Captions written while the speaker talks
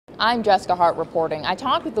I'm Jessica Hart reporting. I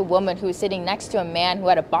talked with a woman who was sitting next to a man who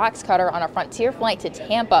had a box cutter on a Frontier flight to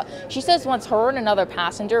Tampa. She says once her and another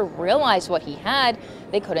passenger realized what he had,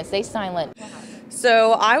 they couldn't stay silent.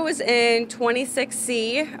 So I was in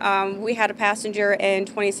 26C. We had a passenger in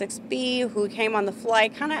 26B who came on the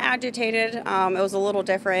flight, kind of agitated. It was a little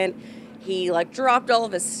different. He dropped all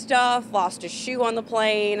of his stuff, lost his shoe on the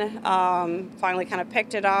plane, finally kind of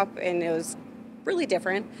picked it up, and it was really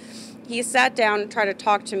different. He sat down and tried to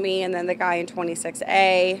talk to me, and then the guy in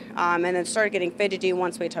 26A, and then started getting fidgety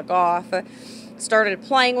once we took off. Started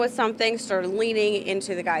playing with something, started leaning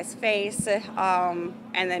into the guy's face, and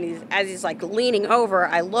then as he's leaning over,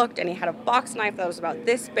 I looked, and he had a box knife that was about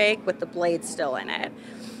this big with the blade still in it.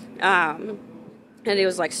 And he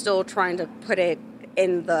was still trying to put it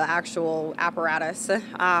in the actual apparatus.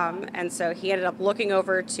 And so he ended up looking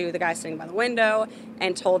over to the guy sitting by the window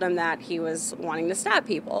and told him that he was wanting to stab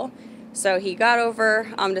people. So he got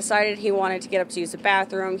over, decided he wanted to get up to use the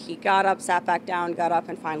bathroom. He got up, sat back down, got up,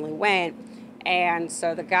 and finally went. And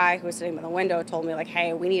so the guy who was sitting by the window told me,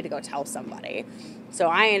 hey, we need to go tell somebody. So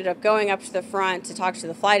I ended up going up to the front to talk to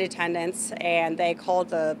the flight attendants, and they called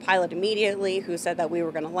the pilot immediately, who said that we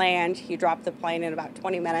were going to land. He dropped the plane in about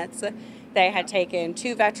 20 minutes. They had taken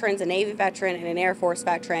 2 veterans, a Navy veteran and an Air Force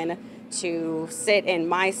veteran, to sit in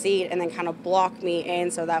my seat and then kind of block me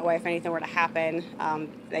in, so that way if anything were to happen,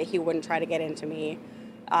 that he wouldn't try to get into me.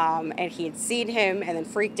 And he had seen him and then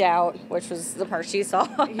freaked out, which was the part she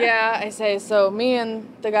saw. Yeah, I say, so me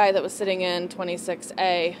and the guy that was sitting in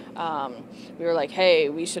 26A, we were like, hey,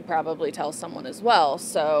 we should probably tell someone as well.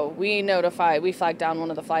 So we flagged down one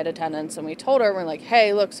of the flight attendants, and we told her, we're like,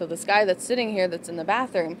 hey, look, so this guy that's sitting here that's in the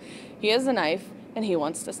bathroom, he has a knife and he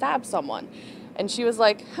wants to stab someone. And she was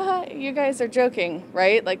like, haha, you guys are joking,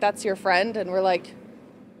 right? That's your friend? And we're like,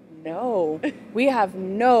 no, we have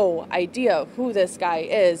no idea who this guy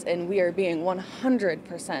is, and we are being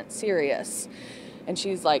 100% serious. And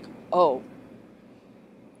she's like, oh.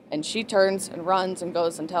 And she turns and runs and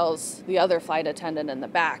goes and tells the other flight attendant in the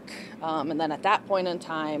back. And then at that point in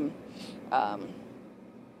time,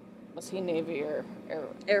 was he Navy or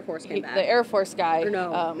Air Force came back. The Air Force guy. Or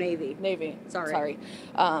no, Navy. Navy. Sorry.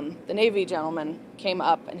 The Navy gentleman came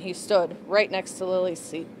up, and he stood right next to Lily's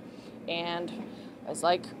seat. And I was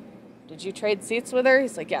like, did you trade seats with her?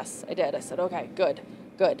 He's like, yes, I did. I said, okay, good.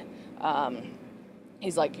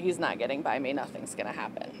 He's like, he's not getting by me. Nothing's going to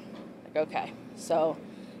happen. Okay. So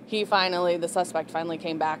the suspect finally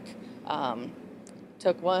came back,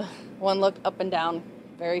 took one look up and down,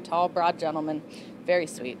 very tall, broad gentleman, very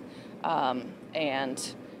sweet.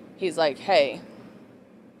 And he's like, hey,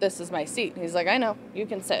 this is my seat. He's like, I know, you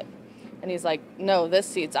can sit. And he's like, no, this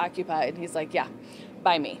seat's occupied. He's like, yeah,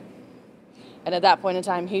 by me. And at that point in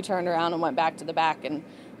time, he turned around and went back to the back, and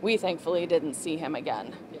we thankfully didn't see him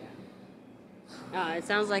again. It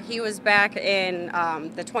sounds like he was back in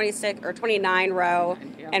the 26 or 29 row,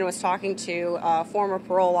 and was talking to a former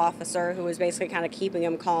parole officer who was basically kind of keeping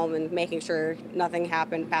him calm and making sure nothing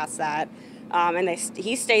happened past that. And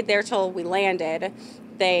he stayed there till we landed.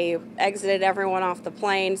 They exited everyone off the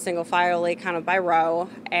plane, single filely, kind of by row.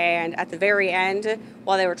 And at the very end,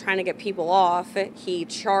 while they were trying to get people off, he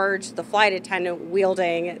charged the flight attendant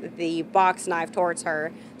wielding the box knife towards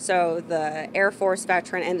her. So the Air Force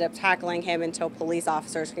veteran ended up tackling him until police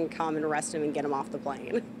officers can come and arrest him and get him off the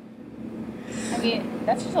plane. I mean,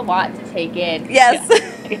 that's just a lot to take in. Yes.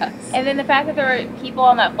 Yes. And then the fact that there were people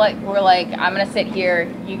on that flight who were like, I'm going to sit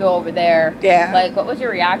here, you go over there. Yeah. What was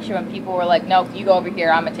your reaction when people were like, nope, you go over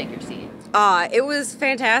here, I'm going to take your seat? It was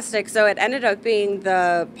fantastic. So it ended up being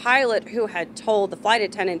the pilot who had told the flight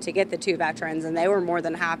attendant to get the 2 veterans, and they were more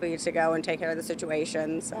than happy to go and take care of the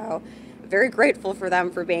situation. So very grateful for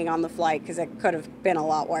them for being on the flight, because it could have been a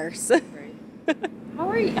lot worse. Right.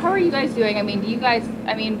 How are you guys doing? I mean,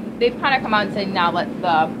 they've kind of come out and said now that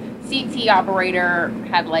the CT operator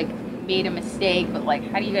had made a mistake, but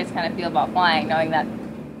how do you guys kind of feel about flying knowing that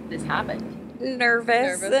this happened?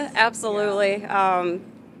 Nervous. Absolutely. Yeah.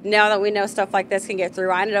 Now that we know stuff like this can get through,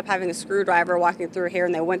 I ended up having a screwdriver walking through here,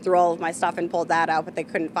 and they went through all of my stuff and pulled that out, but they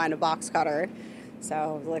couldn't find a box cutter.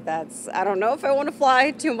 So I don't know if I want to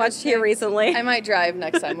fly too much here recently. I might drive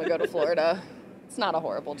next time we go to Florida. It's not a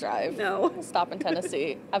horrible drive. No. We'll stop in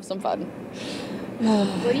Tennessee, have some fun.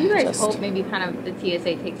 What do you guys hope maybe kind of the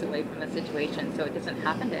TSA takes away from the situation so it doesn't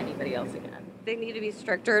happen to anybody else again? They need to be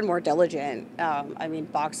stricter and more diligent.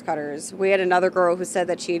 Box cutters. We had another girl who said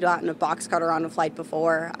that she'd gotten a box cutter on a flight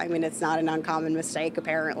before. It's not an uncommon mistake,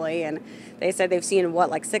 apparently. And they said they've seen,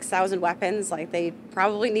 6,000 weapons? They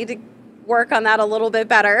probably need to work on that a little bit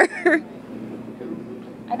better.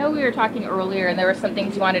 I know we were talking earlier, and there were some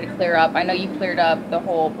things you wanted to clear up. I know you cleared up the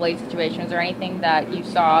whole blade situation. Is there anything that you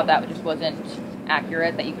saw that just wasn't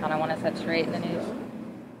accurate that you kind of want to set straight in the news?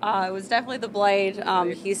 It was definitely the blade.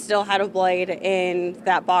 He still had a blade in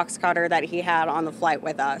that box cutter that he had on the flight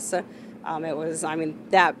with us. It was, I mean,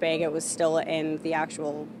 that big. It was still in the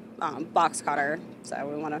actual box cutter. So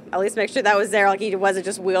we want to at least make sure that was there. Like he wasn't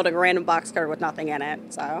just wielding a random box cutter with nothing in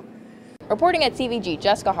it. So. Reporting at CVG,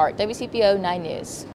 Jessica Hart, WCPO 9 News.